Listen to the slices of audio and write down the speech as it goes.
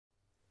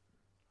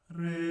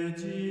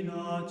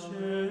Regina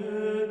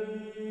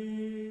Caeli,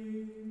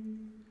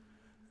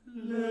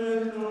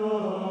 let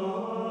us.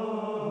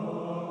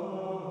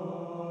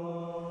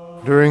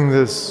 During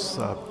this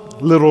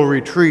little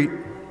retreat,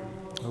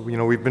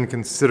 we've been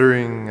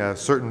considering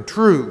certain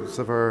truths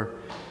of our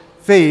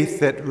faith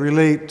that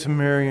relate to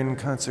Marian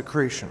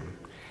consecration.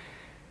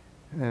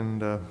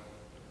 And,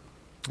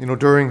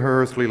 during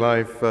her earthly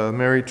life,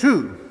 Mary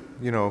too,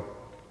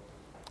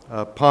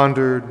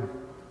 pondered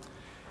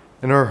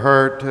in her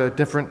heart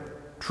different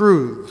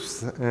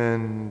truths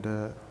and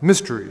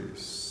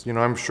mysteries.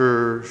 I'm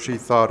sure she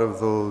thought of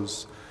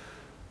those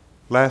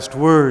last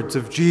words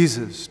of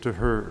Jesus to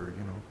her,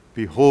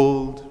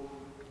 behold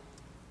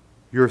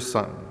your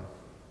son.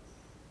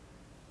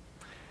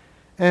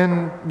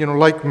 And,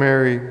 like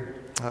Mary,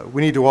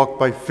 we need to walk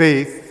by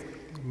faith,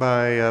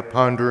 by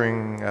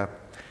pondering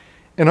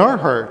in our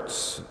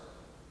hearts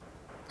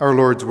our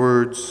Lord's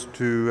words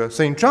to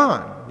St.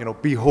 John,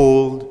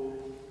 behold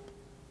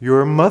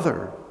your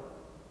mother.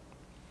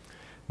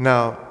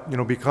 Now,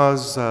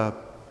 because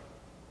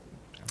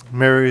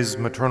Mary's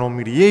maternal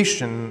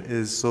mediation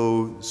is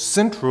so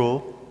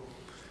central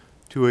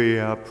to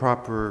a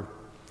proper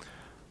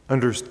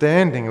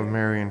understanding of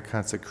Marian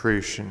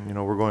consecration,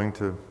 we're going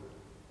to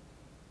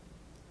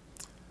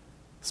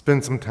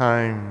spend some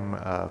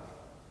time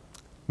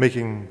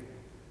making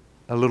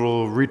a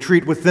little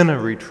retreat within a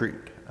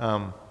retreat.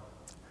 And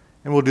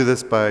we'll do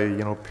this by,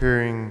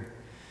 peering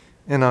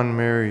in on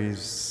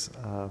Mary's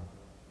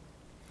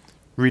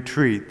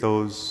retreat,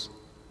 those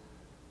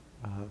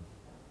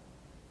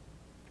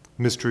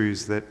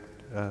mysteries that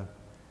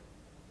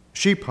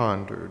she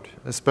pondered,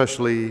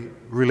 especially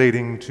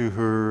relating to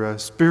her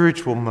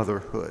spiritual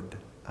motherhood.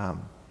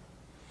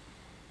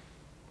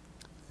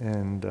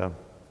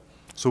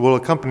 So we'll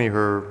accompany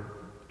her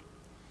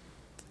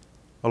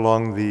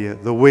along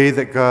the way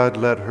that God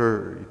led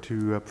her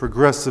to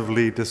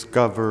progressively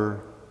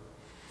discover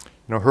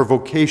her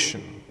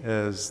vocation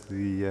as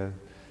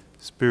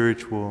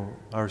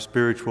our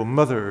spiritual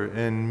mother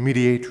and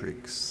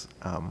mediatrix.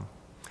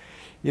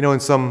 In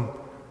some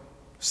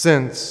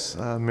sense,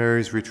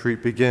 Mary's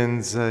retreat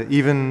begins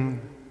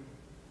even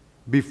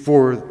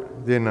before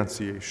the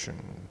Annunciation.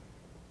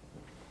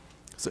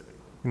 So,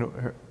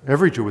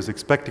 every Jew was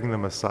expecting the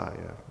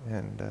Messiah,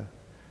 and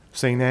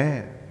St.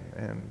 Anne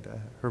and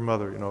her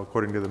mother,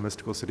 according to the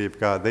mystical city of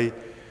God, they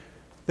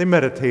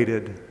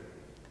meditated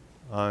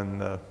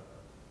on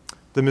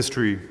the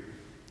mystery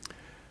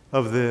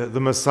of the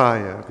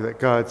Messiah, that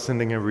God's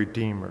sending a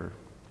Redeemer,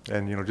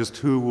 and just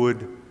who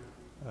would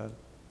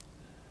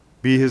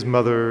be his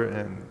mother,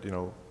 and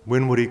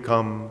when would he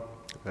come.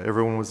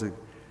 Everyone was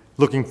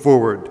looking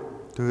forward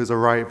to his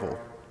arrival.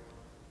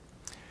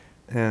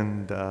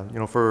 And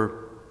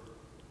for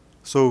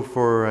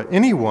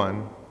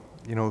anyone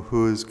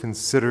who is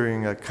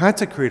considering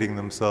consecrating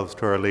themselves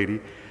to Our Lady,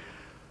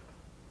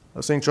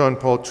 St. John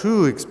Paul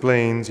II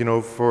explains,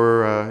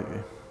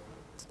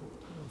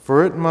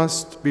 for it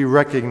must be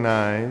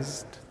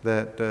recognized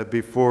that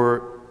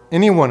before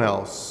anyone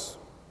else,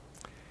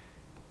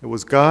 it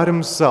was God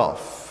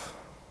himself,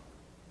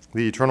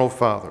 the Eternal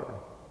Father,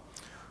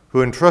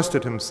 who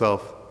entrusted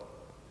himself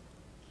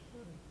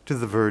to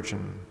the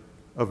Virgin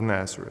of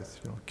Nazareth,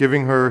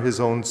 giving her his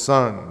own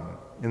Son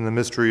in the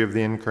mystery of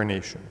the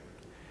Incarnation.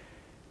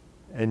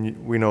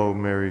 And we know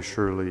Mary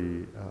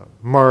surely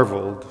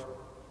marveled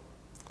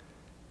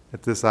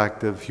at this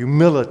act of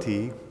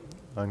humility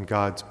on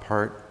God's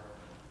part.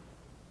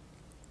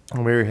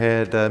 And Mary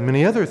had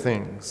many other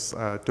things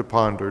to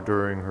ponder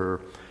during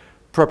her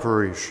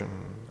preparation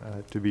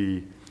to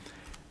be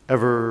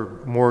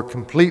ever more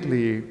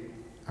completely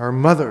our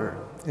mother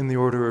in the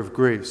order of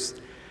grace.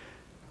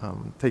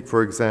 Take,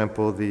 for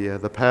example,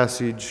 the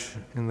passage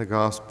in the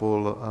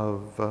Gospel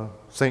of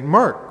St.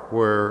 Mark,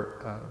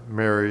 where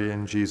Mary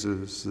and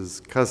Jesus'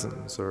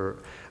 cousins are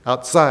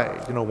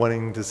outside,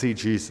 wanting to see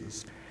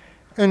Jesus.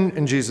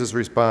 And Jesus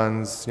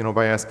responds,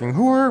 by asking,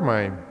 "Who are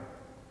my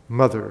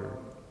mother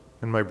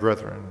and my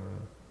brethren?"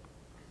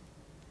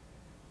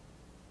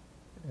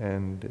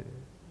 And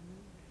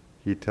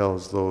he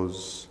tells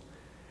those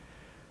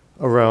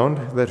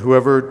around that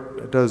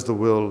whoever does the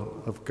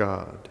will of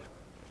God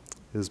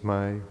is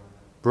my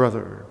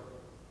brother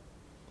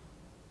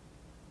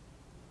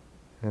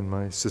and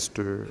my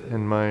sister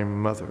and my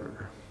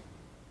mother.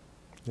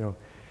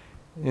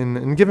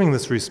 In giving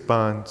this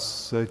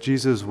response,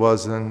 Jesus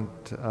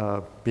wasn't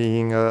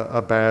being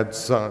a bad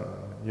son.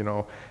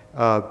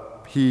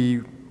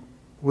 He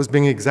was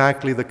being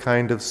exactly the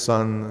kind of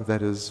son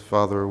that his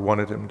father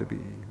wanted him to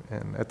be.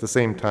 And at the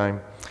same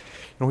time,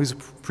 he's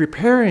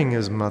preparing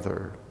his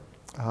mother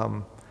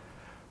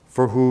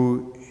for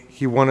who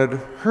he wanted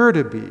her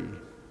to be.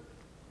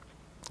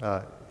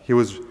 He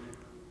was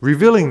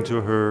revealing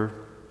to her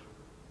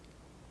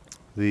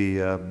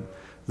the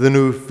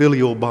new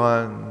filial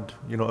bond,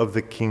 of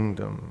the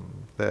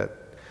kingdom that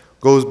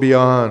goes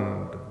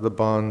beyond the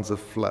bonds of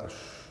flesh.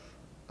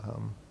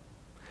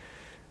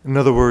 In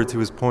other words, he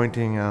was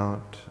pointing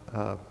out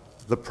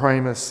the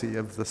primacy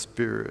of the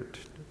Spirit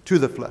to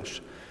the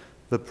flesh,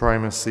 the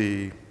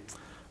primacy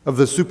of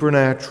the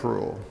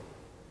supernatural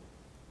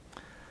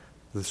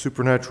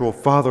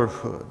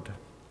fatherhood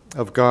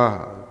of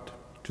God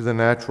to the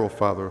natural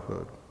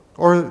fatherhood,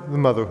 or the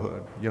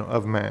motherhood,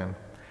 of man.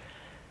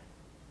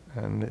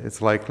 And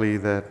it's likely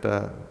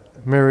that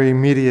Mary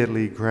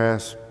immediately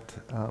grasped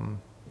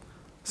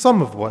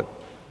some of what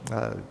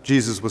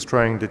Jesus was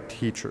trying to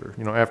teach her.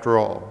 After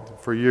all,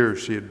 for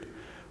years she had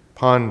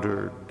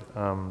pondered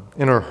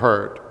in her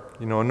heart,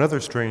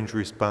 another strange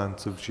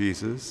response of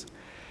Jesus,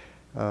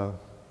 the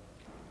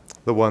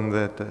one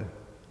that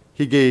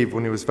he gave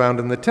when he was found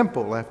in the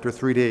temple after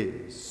 3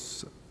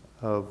 days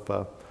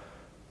of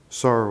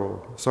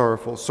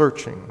sorrowful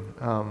searching.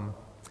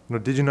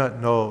 Did you not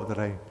know that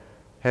I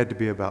had to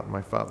be about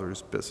my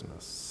Father's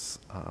business?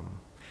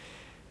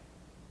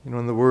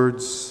 In the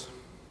words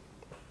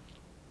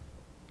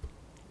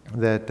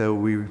that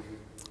we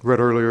read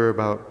earlier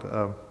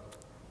about,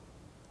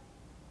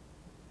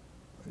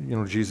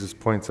 Jesus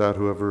points out,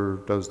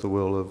 whoever does the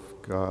will of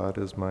God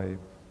is my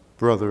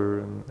brother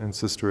and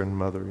sister and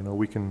mother.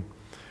 We can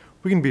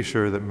be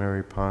sure that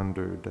Mary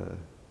pondered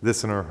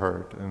this in her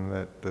heart, and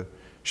that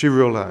she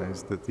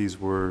realized that these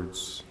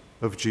words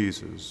of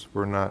Jesus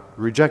were not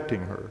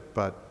rejecting her,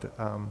 but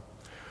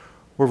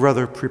were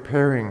rather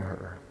preparing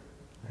her.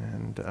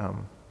 And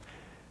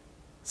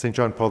St.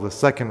 John Paul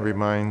II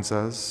reminds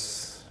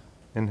us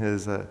in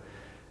his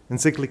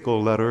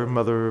encyclical letter,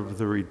 Mother of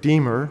the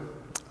Redeemer,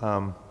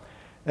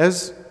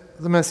 as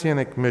the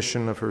messianic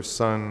mission of her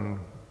son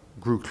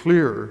grew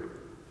clearer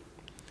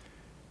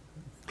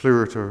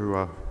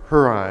to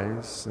her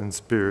eyes and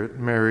spirit,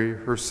 Mary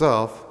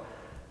herself,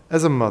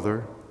 as a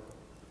mother,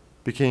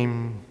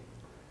 became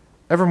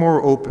ever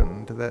more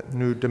open to that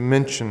new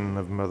dimension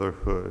of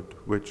motherhood,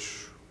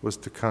 which was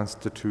to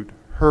constitute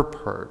her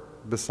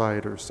part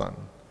beside her son.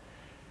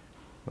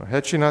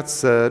 Had she not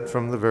said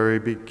from the very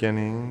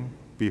beginning,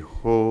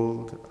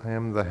 "Behold, I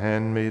am the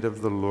handmaid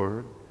of the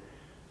Lord.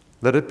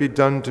 Let it be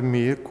done to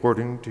me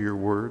according to your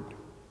word"?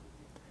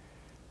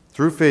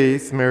 Through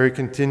faith, Mary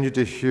continued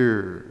to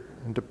hear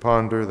and to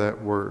ponder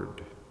that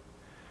word.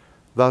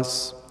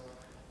 Thus,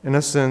 in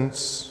a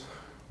sense,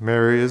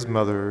 Mary, as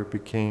mother,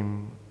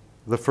 became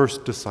the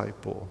first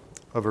disciple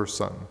of her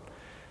son,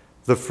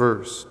 the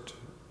first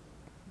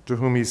to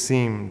whom he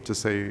seemed to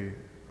say,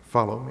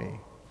 "Follow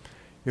me."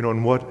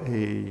 And what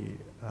a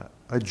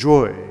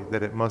joy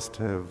that it must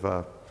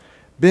have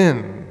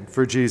been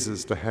for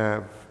Jesus to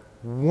have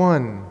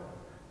one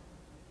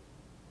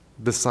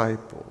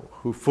disciple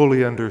who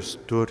fully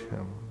understood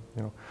him.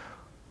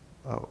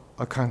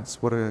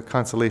 What a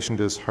consolation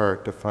to his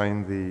heart to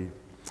find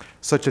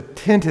such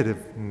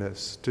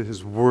attentiveness to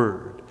his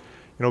word.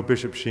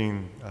 Bishop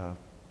Sheen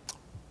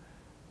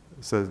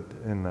said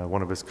in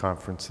one of his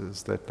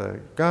conferences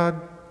that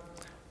God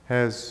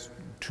has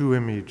two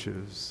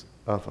images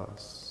of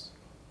us.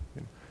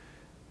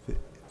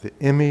 The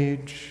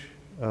image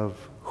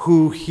of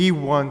who he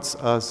wants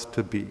us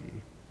to be.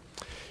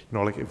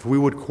 Like if we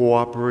would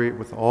cooperate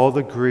with all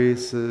the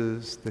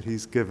graces that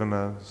he's given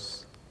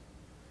us,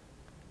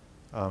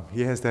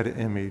 he has that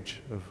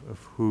image of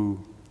who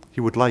he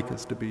would like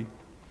us to be.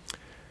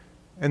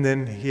 And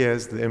then he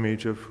has the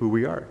image of who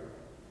we are.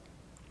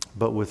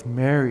 But with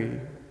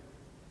Mary,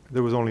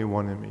 there was only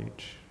one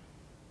image.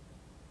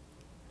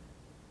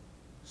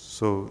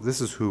 So this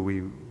is who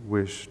we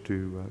wish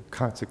to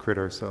consecrate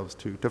ourselves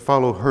to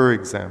follow her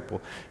example,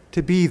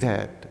 to be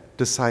that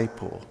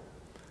disciple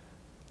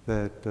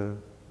that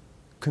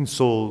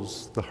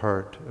consoles the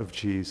heart of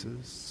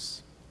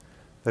Jesus.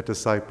 That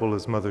disciple,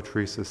 as Mother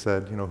Teresa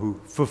said,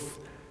 who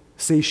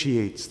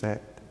satiates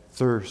that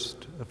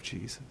thirst of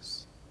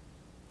Jesus.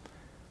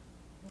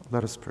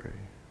 Let us pray.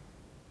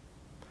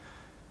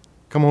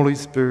 Come, Holy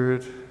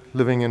Spirit,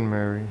 living in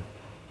Mary,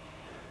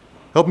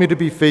 help me to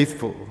be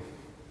faithful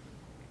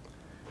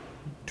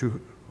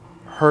to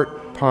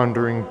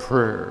heart-pondering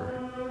prayer,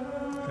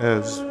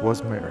 as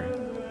was Mary.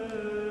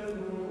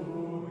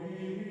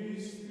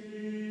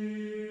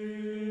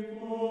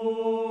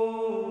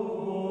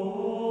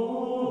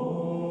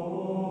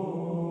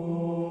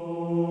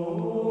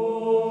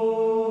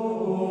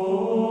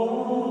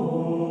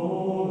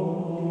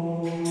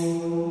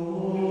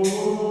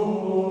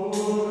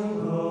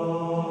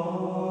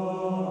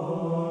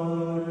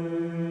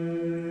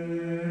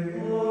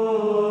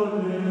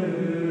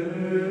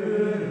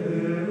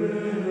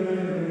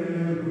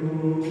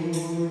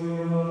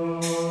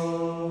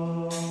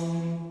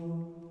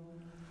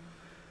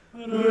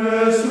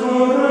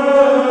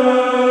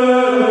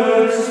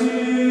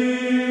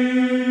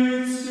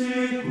 Resurrexit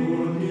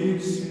sicut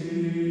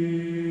dixit